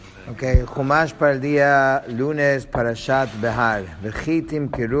Ok, Chumash para el día lunes, Parashat Behar.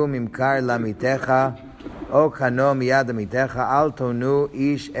 Vechitim kirum imkar lamiteja, o kanom yad amiteja, al tonu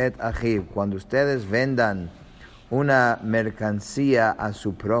ish et achiv. Cuando ustedes vendan una mercancía a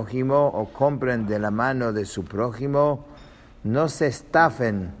su prójimo o compren de la mano de su prójimo, no se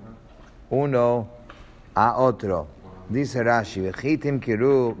estafen uno a otro. Dice Rashi, Vechitim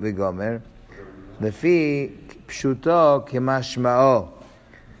kiru vigomer, lefi pshuto kemashmao.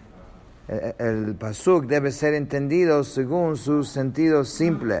 El pasuk debe ser entendido según su sentido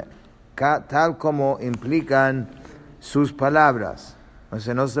simple, tal como implican sus palabras. O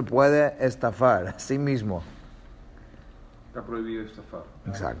sea, no se puede estafar a sí mismo. Está prohibido estafar.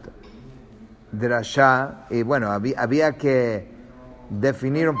 Exacto. Drashá, y bueno, había que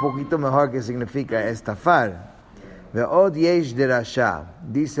definir un poquito mejor qué significa estafar. Ve'od yesh drashá,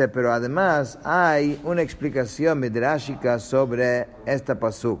 dice, pero además hay una explicación midrashica sobre este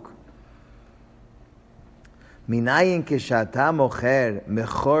pasuk. Minayin que shata mocher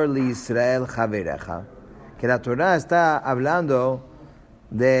mejor li Israel javereja, que la Torah está hablando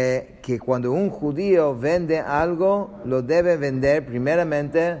de que cuando un judío vende algo, lo debe vender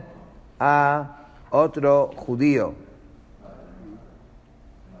primeramente a otro judío.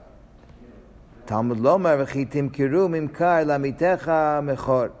 Talmud lomar v'chitim kiru mimkar lamiteja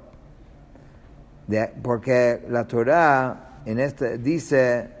mejor, porque la Torah en este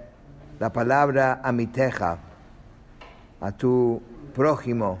dice la palabra amiteja, a tu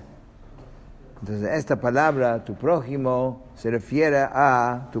prójimo. Entonces esta palabra, tu prójimo, se refiere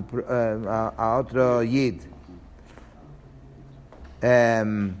a otro yid.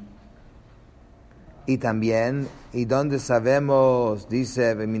 Y también, y donde sabemos,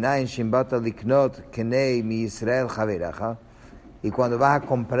 dice, V'minayin shimbata liknot kenei mi Israel javeraja, y cuando vas a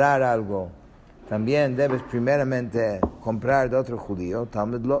comprar algo, también debes primeramente comprar de otro judío,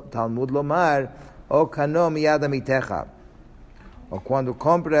 Talmud lomar, o kanom yad amiteja, o cuando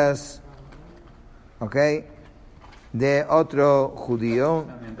compras, de otro judío,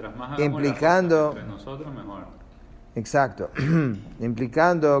 Mientras más implicando, entre nosotros, mejor. exacto,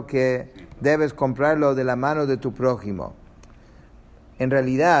 implicando que debes comprarlo de la mano de tu prójimo. En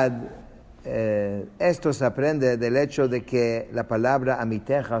realidad, esto se aprende del hecho de que la palabra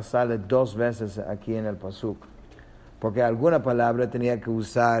amiteja sale 2 veces aquí en el pasuk, porque alguna palabra tenía que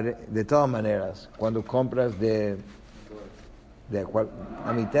usar de todas maneras. Cuando compras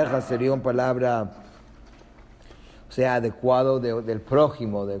amiteja sería una palabra, o sea, adecuado del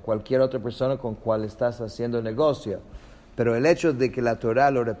prójimo, de cualquier otra persona con cual estás haciendo negocio. Pero el hecho de que la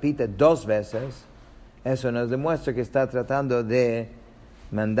Torah lo repite 2 veces, eso nos demuestra que está tratando de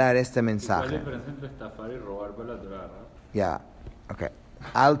mandar este mensaje. ¿Cuál es la diferencia entre estafar y robar por la Torah? Ya, ok.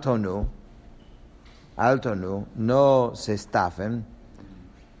 Al tonu, no se estafen.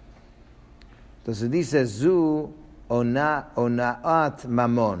 Entonces dice, zu onaat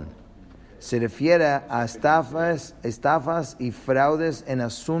mamón. Se refiere a estafas y fraudes en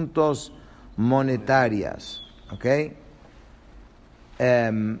asuntos monetarios. ¿Ok?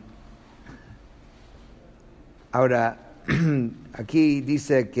 Ahora, aquí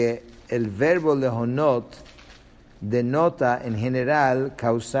dice que el verbo lehonot denota en general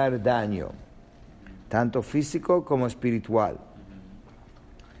causar daño, tanto físico como espiritual.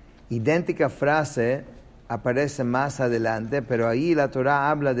 Idéntica frase aparece más adelante, pero ahí la Torah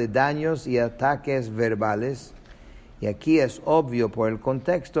habla de daños y ataques verbales, y aquí es obvio por el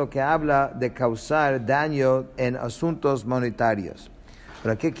contexto que habla de causar daño en asuntos monetarios.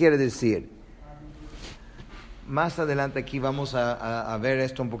 ¿Pero qué quiere decir? Más adelante aquí vamos a ver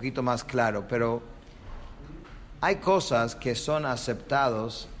esto un poquito más claro, pero hay cosas que son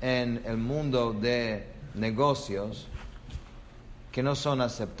aceptados en el mundo de negocios que no son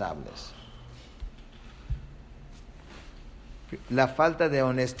aceptables. La falta de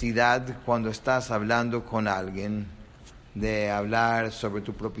honestidad cuando estás hablando con alguien, de hablar sobre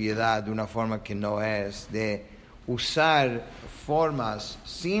tu propiedad de una forma que no es, de usar formas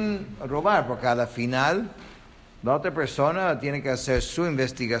sin robar, porque al final la otra persona tiene que hacer su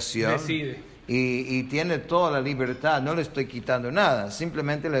investigación. Decide. Y tiene toda la libertad, no le estoy quitando nada,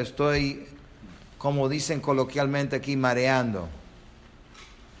 simplemente le estoy, como dicen coloquialmente aquí, mareando.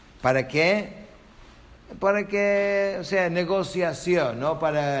 ¿Para qué? Para que, o sea, negociación, ¿no?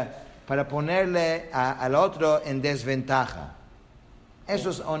 Para ponerle al otro en desventaja.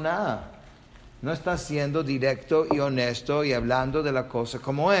 Eso es oná. No está siendo directo y honesto y hablando de la cosa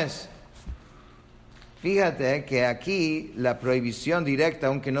como es. Fíjate que aquí la prohibición directa,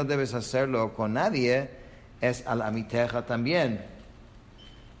 aunque no debes hacerlo con nadie, es al amiteja también.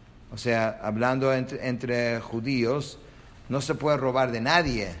 O sea, hablando entre judíos, no se puede robar de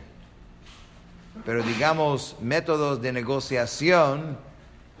nadie. pero digamos métodos de negociación,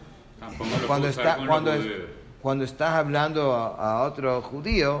 Tampoco lo cuando, puedo usar con los judíos. cuando estás hablando a otro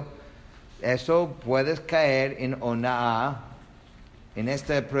judío, eso puedes caer en ona'ah, en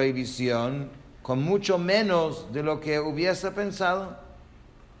esta prohibición, con mucho menos de lo que hubiese pensado.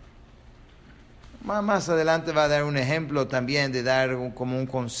 Más adelante va a dar un ejemplo también de dar como un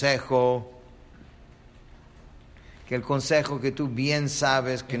consejo, que el consejo que tú bien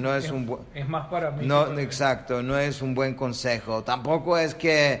sabes que no es un buen... Es más para mí. No, exacto, no es un buen consejo. Tampoco es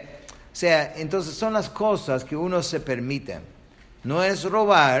que... O sea, entonces son las cosas que uno se permite. No es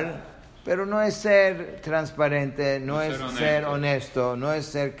robar, pero no es ser transparente, no es ser honesto, no es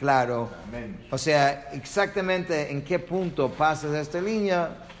ser claro. O sea, exactamente en qué punto pasas esta línea,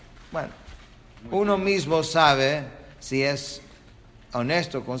 bueno, uno mismo sabe si es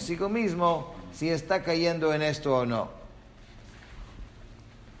honesto consigo mismo, si está cayendo en esto o no.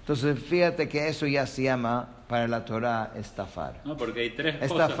 Entonces, fíjate que eso ya se llama para la Torah estafar. No, porque hay tres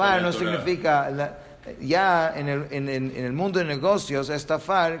cosas. Estafar de la no Torah. significa, ya en el mundo de negocios,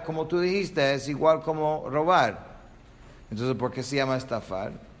 estafar, como tú dijiste, es igual como robar. Entonces, ¿por qué se llama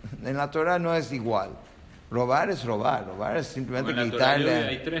estafar? En la Torah no es igual. Robar es simplemente En la Torah quitarle...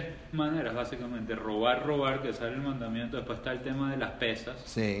 hay tres maneras, básicamente. Robar, que sale el mandamiento. Después está el tema de las pesas.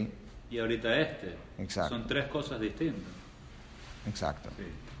 Sí, Y ahorita este. Exacto. Son tres cosas distintas. exacto. Sí.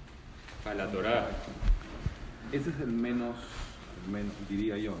 Para la Torah. Ese es el menos,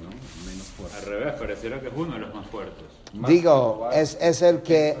 diría yo, ¿no? El menos Al fuerte. revés, pareciera que es uno de los más fuertes. Más Digo, robar, es el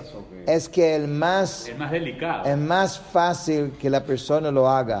que... pesas o qué. Es que el más... Es más delicado. Es más fácil que la persona lo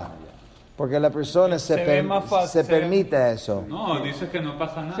haga. Porque la persona Se ve más fácil, se se ve- permite eso. No, dices que no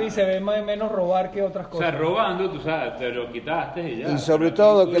pasa nada. Sí, se ve menos robar que otras O cosas. sea, robando, tú sabes, te lo quitaste y ya. Y sobre Pero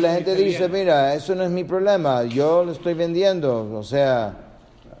todo aquí tú que la gente hiciste dice, bien. mira, eso no es mi problema, yo lo estoy vendiendo. O sea,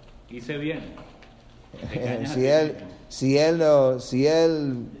 Hice bien. Te engañas a ti si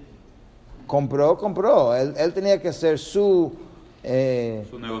él compró. Él tenía que hacer su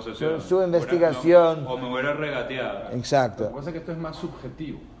negociación. su investigación. O me hubiera regateado. Lo que Exacto. pasa es que esto es más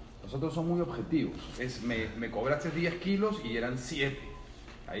subjetivo. Nosotros somos muy objetivos. Me cobraste 10 kilos y eran 7.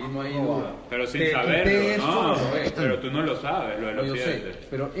 Ahí no hay duda. Pero sin Te quité saberlo, esto, no. lo robé. Pero tú no lo sabes, lo de No, los yo sé, 7.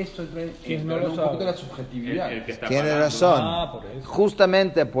 pero esto entra ¿Quién no lo un sabe? poquito de la subjetividad. El que está Tiene pagando. razón. Ah, por eso.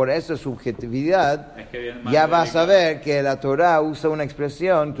 Justamente por esa subjetividad, Es que viene más ya vas a delicado. ver que la Torah usa una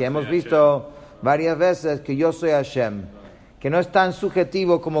expresión que hemos soy visto varias veces, que yo soy Hashem. Que no es tan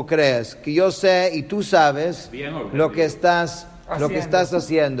subjetivo como crees, que yo sé y tú sabes Bien objetivo. lo que estás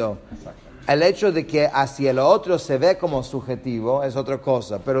haciendo. El hecho de que hacia el otro se ve como subjetivo es otra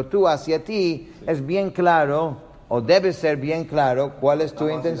cosa, pero tú hacia ti es bien claro, o debe ser bien claro, cuál es tu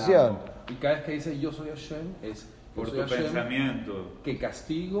Estamos intención. vacilando. Y cada vez que dice yo soy Hashem, es yo Por soy tu Hashem pensamiento. que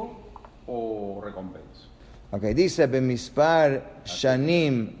castigo o recompenso. Ok, dice Bemispar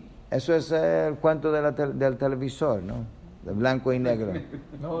Shanim, eso es el cuento de del televisor, ¿no? De blanco y negro.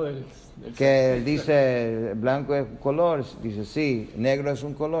 No, del Que dice blanco es un color, dice sí, negro es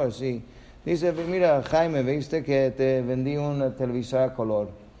un color, sí. Dice, mira Jaime, viste que te vendí un televisor a color.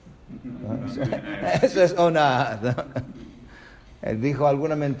 ¿No? Eso es una... ¿no? Él dijo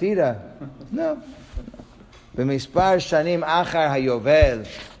alguna mentira. No. Bemispar shanim achar hayovel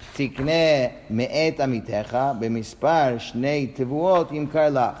tikne me'et amiteja bemispar shnei tevuot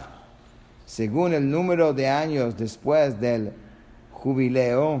imkar lach. Según el número de años después del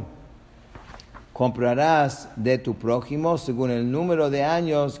jubileo, comprarás de tu prójimo según el número de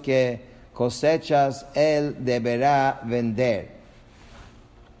años que cosechas, él deberá vender.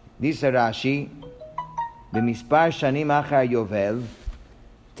 Dice Rashi, Bemispar shanim achar yovel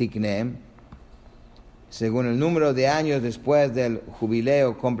tiknem, según el número de años después del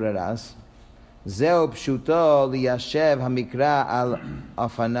jubileo comprarás. Zeu pshuto liyashev hamikra al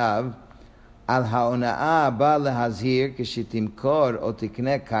afanav, al haonaa ba lehazhir kshetimkor o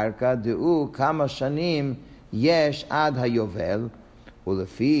tikne karka deu kama shanim yesh ad hayovel,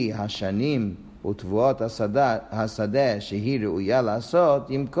 ולפי השנים ותבואות השדה שהיא ראויה לעשות,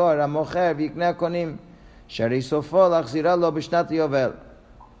 ימכור המוכר ויקנה הקונים, שהרי סופו להחזירה לו בשנת היובל.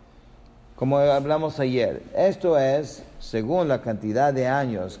 Como hablamos ayer, esto es según la cantidad de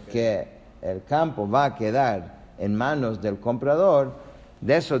años que el campo va a quedar en manos del comprador,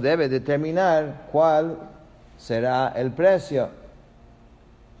 de eso debe determinar cuál será el precio,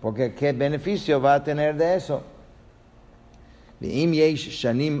 porque qué beneficio va a tener de eso. ואם יש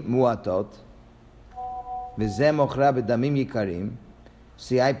שנים מועטות, וזה מוכרה בדמים יקרים,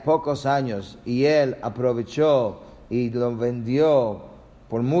 si hay pocos años y él aprovechó y lo vendió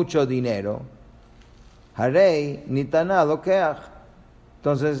por mucho dinero, harei nitana lokeach.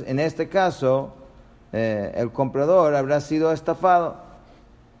 Entonces, en este caso, el comprador habrá sido estafado.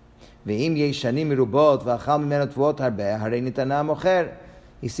 ואם יש שנים מרובות ואכל ממנו תבואות הרבה, הרי ניתנה המוכר.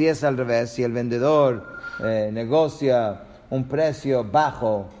 Y si es al revés, si el vendedor negocia un precio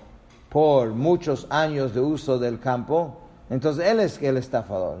bajo por muchos años de uso del campo, entonces él es el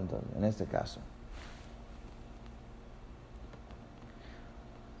estafador, entonces, en este caso.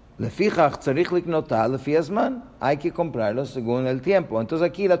 לפיכך צריך לקנותה לפי הזמן, hay que comprarlo según el tiempo. Entonces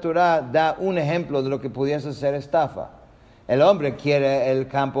aquí la Torah da un ejemplo de lo que pudiese ser estafa. El hombre quiere el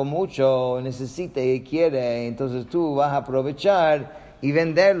campo mucho, necesita y quiere, entonces tú vas a aprovechar y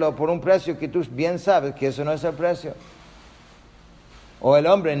venderlo por un precio que tú bien sabes que eso no es el precio. O el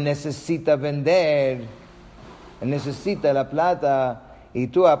hombre necesita vender, necesita la plata y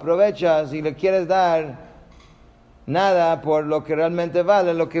tú aprovechas y le quieres dar nada por lo que realmente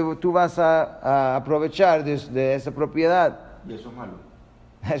vale, lo que tú vas a aprovechar de esa propiedad. Y eso es malo.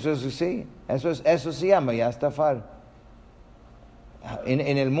 Eso sí, eso se llama ya estafar.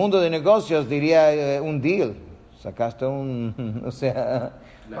 En el mundo de negocios diría un deal. Sacaste un, o sea,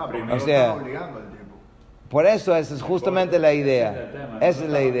 O sea, obligando al tiempo. por eso esa es justamente la idea. Esa es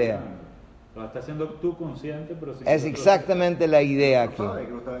la idea. Lo estás haciendo tú consciente, pero sin Es que otro exactamente la idea No aquí. sabe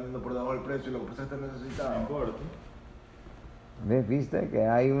que lo está vendiendo por debajo del precio y lo que pasa es que está sepa, necesitado. no importa. ¿Viste? Que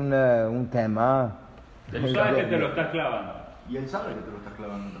hay un tema. Tú sabes que te lo estás clavando. Y él sabe que te lo estás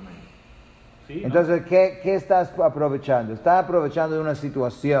clavando también. ¿Sí? ¿No? Entonces, ¿qué estás aprovechando? Estás aprovechando de una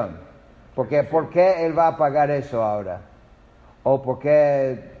situación. Porque, ¿por qué él va a pagar eso ahora? O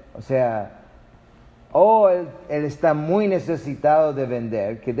porque, o sea, o él está muy necesitado de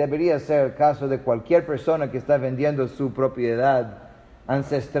vender, que debería ser el caso de cualquier persona que está vendiendo su propiedad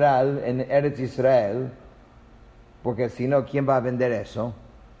ancestral en Eretz Israel, porque si no, ¿quién va a vender eso?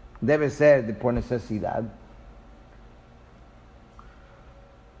 Debe ser por necesidad.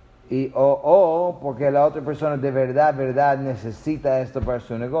 O porque la otra persona de verdad necesita esto para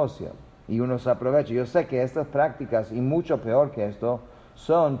su negocio y uno se aprovecha. Yo sé que estas prácticas, y mucho peor que esto,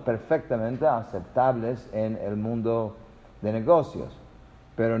 son perfectamente aceptables en el mundo de negocios,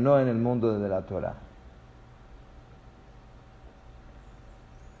 pero no en el mundo de la Torah.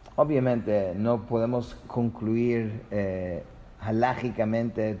 Obviamente no podemos concluir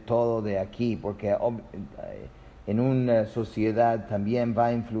halágicamente todo de aquí, porque en una sociedad también va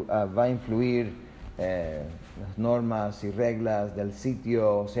a influir las normas y reglas del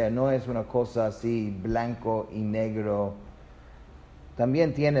sitio, o sea, no es una cosa así blanco y negro.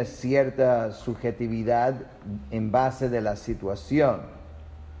 También tiene cierta subjetividad en base de la situación,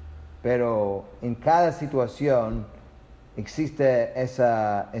 pero en cada situación existe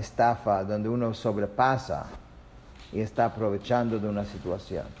esa estafa donde uno sobrepasa y está aprovechando de una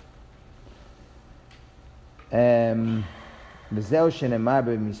situación. וזהו שנאמר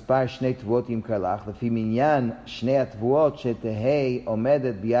במספר שני תבואות ימכר לך, לפי מניין שני התבואות שתהא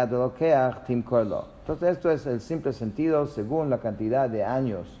עומדת ביד הלוקח תמכור לו. Entonces esto es el simple sentido según la cantidad de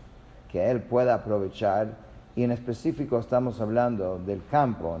años que él pueda aprovechar, y en específico estamos hablando del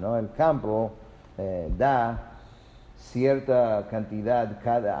campo, ¿no? El campo da cierta cantidad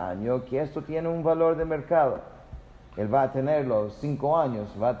cada año, que esto tiene un valor de mercado. Él va a tener los 5 años,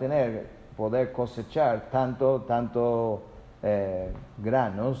 va a poder cosechar tanto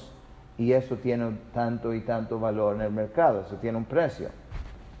granos, y eso tiene tanto y tanto valor en el mercado, eso tiene un precio.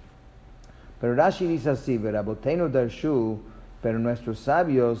 Pero Rashi dice así, Verabotenu darshu, pero nuestros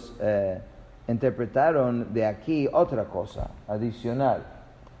sabios interpretaron de aquí otra cosa adicional.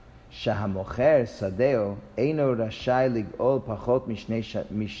 שהמוכר שדהו אינו רשאי לגאול פחות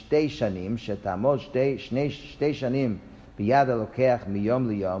משתי שנים, שתעמוד שתי שנים ביד הלוקח מיום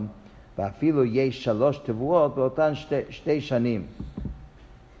ליום, ואפילו יש 3 תבואות באותן שתי שנים,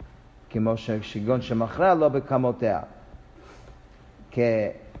 כמו שגון שמכרה לו בכמותיה.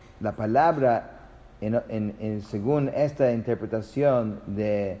 Que la palabra, según esta interpretación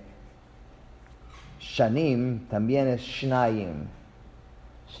de shanim, también es shnayim.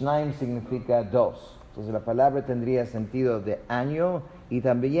 Shnaim significa 2. Entonces la palabra tendría sentido de año y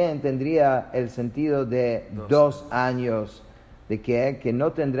también tendría el sentido de 2 años, de que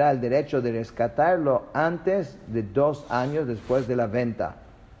no tendrá el derecho de rescatarlo antes de 2 años después de la venta.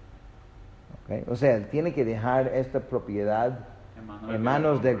 ¿Okay? O sea, él tiene que dejar esta propiedad en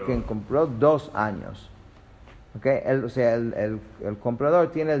manos de quien compró 2 años. ¿Okay? El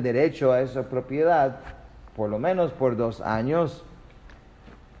comprador tiene el derecho a esa propiedad por lo menos por 2 años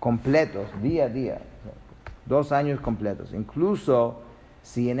completos, día a día, 2 años completos. Incluso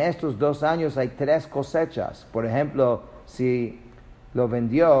si en estos 2 años hay 3 cosechas, por ejemplo, si lo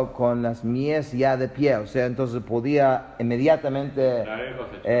vendió con las mies ya de pie, o sea, entonces podía inmediatamente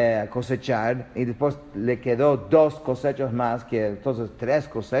cosechar, y después le quedó 2 cosechas más, que entonces 3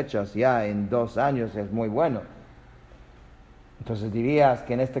 cosechas ya en 2 años es muy bueno. Entonces dirías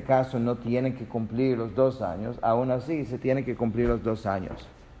que en este caso no tienen que cumplir los 2 años, aún así se tienen que cumplir los 2 años.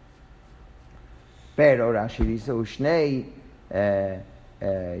 Pero Rashi dice, Ushnei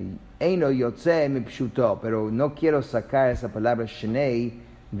Eino Yotze Mipshuto, pero no quiero sacar esa palabra Shnei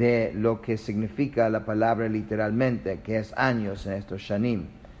de lo que significa la palabra literalmente, que es años en estos Shanim.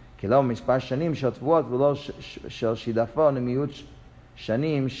 Que lo mispar Shanim Shotvuot v'lo shel Shidafon miut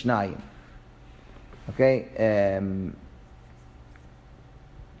Shanim Shnayim.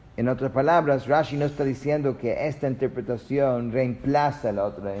 En otras palabras, Rashi no está diciendo que esta interpretación reemplaza la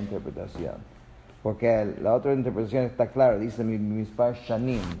otra interpretación, porque la otra interpretación está clara, dice Mispar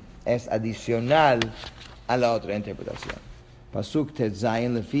Shanim, es adicional a la otra interpretación. Pasuk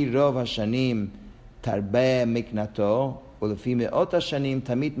Tetzayin, lefi rov hashanim tarbe miknato, o lefi meot hashanim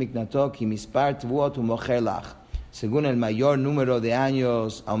tamit miknato, ki mispar tvuot umocher lach. Según el mayor número de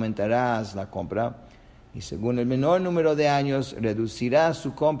años aumentarás la compra, y según el menor número de años reducirás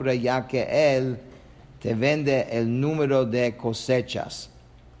su compra, ya que él te vende el número de cosechas.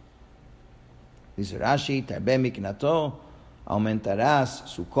 Dice Rashi, tarbe miknato, aumentarás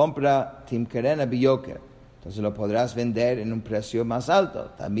su compra, timkerena biyoker. Entonces lo podrás vender en un precio más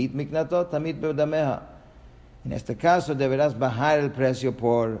alto. Tamit miknato, tamit bedameha. En este caso deberás bajar el precio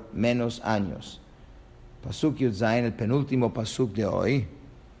por menos años. Pasuk Yudzayin, el penúltimo pasuk de hoy.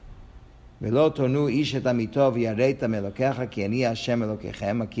 Velo tonu ishet amito v'yareita melokecha ki ani Hashem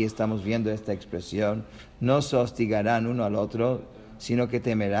elokechem. Aquí estamos viendo esta expresión. No se hostigarán uno al otro, sino que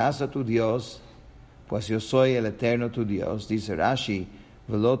temerás a tu Dios, pues yo soy el eterno tu Dios. Dice Rashi,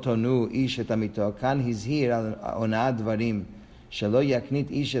 velo tonu ishet amito. Kan hizhir al onad dvarim, shelo yaknit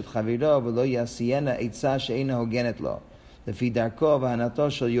ishet chaviro, velo yasiyena itza she'ena hogenet lo. לפי דרכו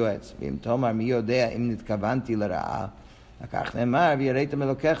והנתו של יועץ, ואם תאמר מי יודע אם נתכוונתי לרעה, לכך נאמר ויראת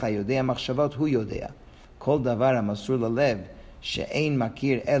מאלוקיך, יודע מחשבות הוא יודע. כל דבר המסור ללב שאין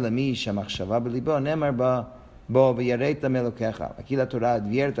מכיר אלא מי שהמחשבה בליבו, נאמר בו ויראת מאלוקיך. Aquí la Torah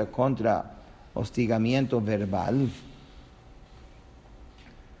advierte contra hostigamiento verbal.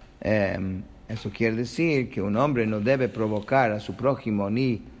 Eso quiere decir que un hombre no debe provocar a su prójimo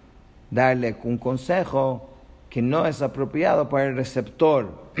ni darle un consejo que no es apropiado para el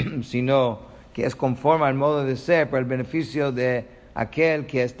receptor, sino que es conforme al modo de ser para el beneficio de aquel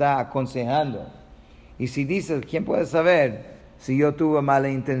que está aconsejando. Y si dices, ¿quién puede saber si yo tuve mala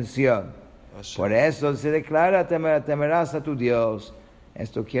intención? Por eso se declara, temerás a tu Dios.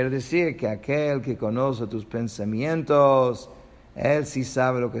 Esto quiere decir que aquel que conoce tus pensamientos, él sí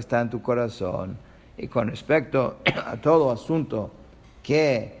sabe lo que está en tu corazón. Y con respecto a todo asunto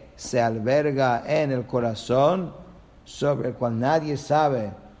que se alberga en el corazón, sobre el cual nadie sabe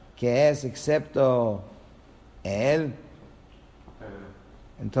qué es excepto él.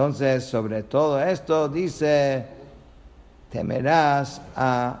 Entonces, sobre todo esto dice, temerás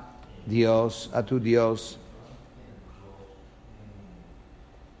a Dios, a tu Dios.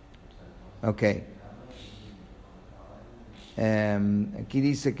 Aquí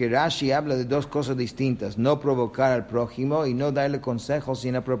dice que Rashi habla de 2 cosas distintas: no provocar al prójimo y no darle consejos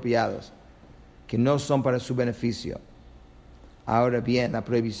inapropiados que no son para su beneficio. Ahora bien, la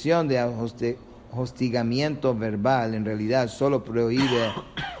prohibición de hostigamiento verbal en realidad solo prohíbe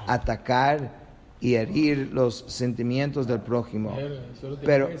atacar y herir los sentimientos del prójimo,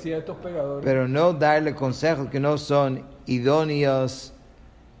 pero no darle consejos que no son idóneos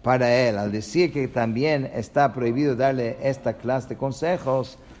para él. Al decir que también está prohibido darle esta clase de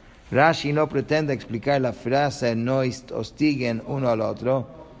consejos, Rashi no pretende explicar la frase no hostiguen uno al otro,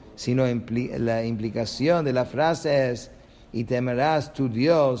 sino la implicación de la frase es y temerás tu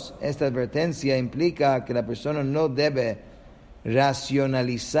Dios. Esta advertencia implica que la persona no debe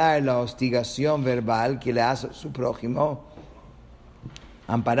racionalizar la hostigación verbal que le hace a su prójimo,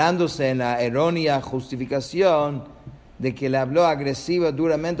 amparándose en la errónea justificación de que le habló agresivo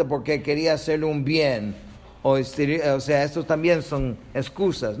duramente porque quería hacerle un bien, o sea, estos también son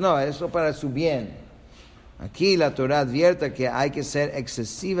excusas. No, eso para su bien. Aquí la Torah advierte que hay que ser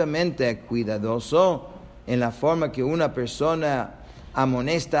excesivamente cuidadoso en la forma que una persona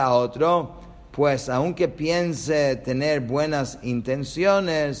amonesta a otro, pues aunque piense tener buenas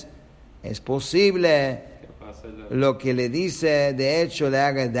intenciones, es posible lo que le dice de hecho le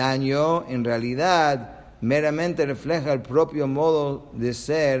haga daño. En realidad meramente refleja el propio modo de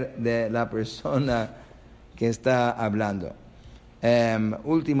ser de la persona que está hablando.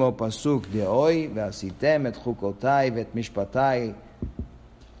 Último pasuk de hoy: Ve'asitem et chukotai ve'et mishpatai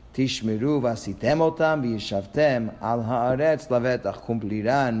Tishmeru vasitem otam v'yishavtem al haaretz lavetach.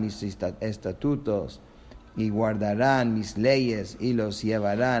 Cumplirán mis estatutos y guardarán mis leyes y los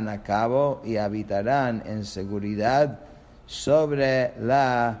llevarán a cabo y habitarán en seguridad sobre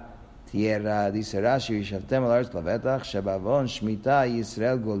la tierra. Dice Rashi, v'yishavtem al haaretz lavetach shebavon shmita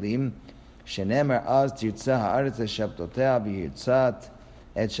Yisrael golim shenemer az tirtzah haaretz eshabtotea v'yirtzat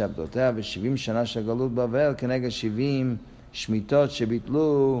et shabtotea v'shivim shana shagalut Bavel keneged shivim Shmitot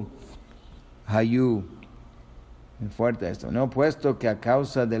Shebitlu Hayu. Muy fuerte esto, ¿no? Puesto que a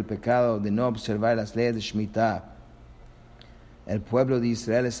causa del pecado de no observar las leyes de Shemitah, el pueblo de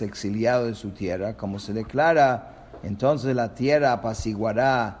Israel es exiliado de su tierra, como se declara, entonces la tierra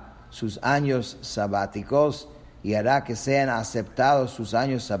apaciguará sus años sabáticos y hará que sean aceptados sus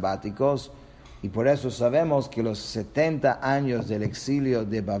años sabáticos, y por eso sabemos que los 70 años del exilio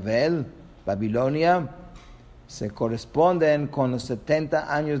de Babilonia, se corresponden con los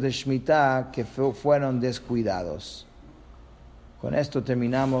 70 años de Shemitah que fueron descuidados. Con esto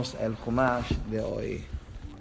terminamos el Chumash de hoy.